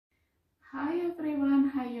Hi everyone,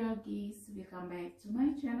 hi yogis, welcome back to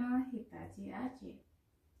my channel Hitachi Aceh.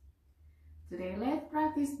 Today let's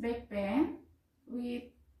practice backbend with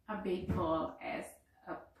a big ball as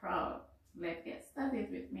a prop. Let's get started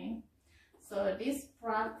with me. So this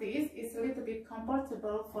practice is a little bit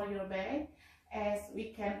comfortable for your back as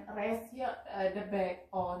we can rest the back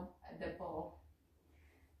on the ball.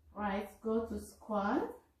 Right, go to squat.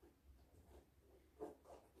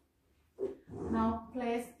 Now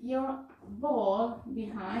place your ball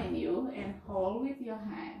behind you and hold with your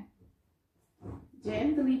hand.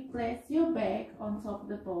 Gently place your back on top of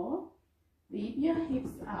the ball. Lift your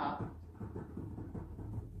hips up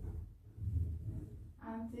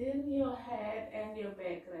until your head and your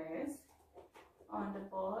back rest on the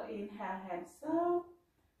ball. Inhale, hands up.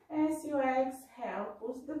 As you exhale,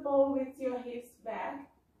 push the ball with your hips back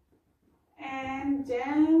and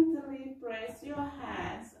gently press your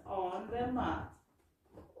hands on the mat.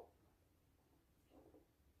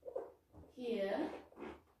 Here,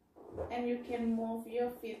 and you can move your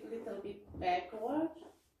feet a little bit backward.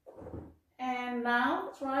 And now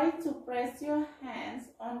try to press your hands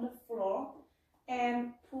on the floor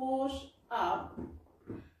and push up.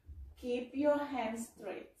 Keep your hands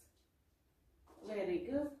straight. Very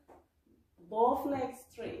good. Both legs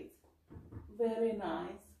straight. Very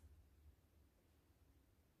nice.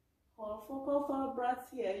 Hold for breath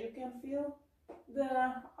here. You can feel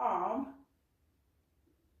the arm.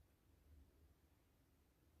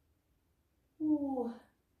 Ooh.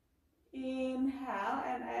 Inhale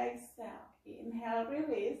and exhale. Inhale,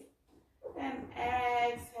 release. And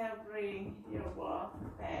exhale, bring your ball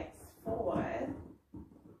back forward.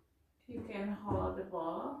 You can hold the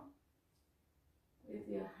ball with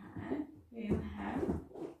your hand. Inhale.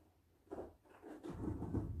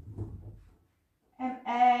 And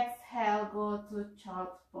exhale, go to child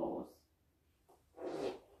pose.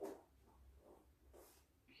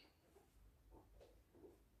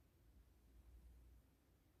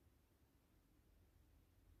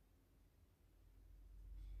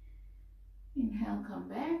 Inhale, come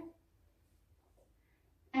back.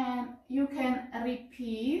 And you can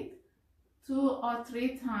repeat 2 or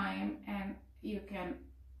 3 times and you can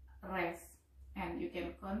rest. And you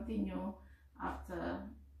can continue after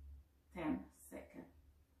 10 seconds.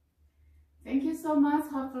 Thank you so much.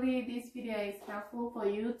 Hopefully this video is helpful for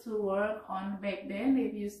you to work on backbend.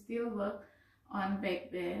 If you still work on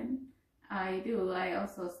backbend, I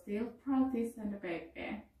also still practice on the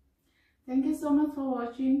backbend. Thank you so much for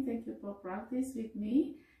watching. Thank you for practice with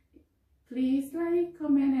me. Please like,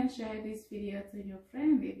 comment and share this video to your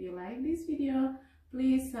friend. If you like this video,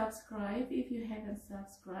 please subscribe if you haven't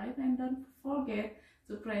subscribed, and don't forget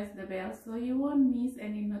to press the bell so you won't miss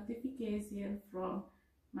any notification from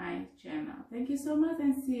my channel. Thank you so much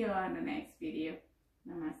and see you on the next video.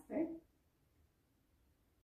 Namaste.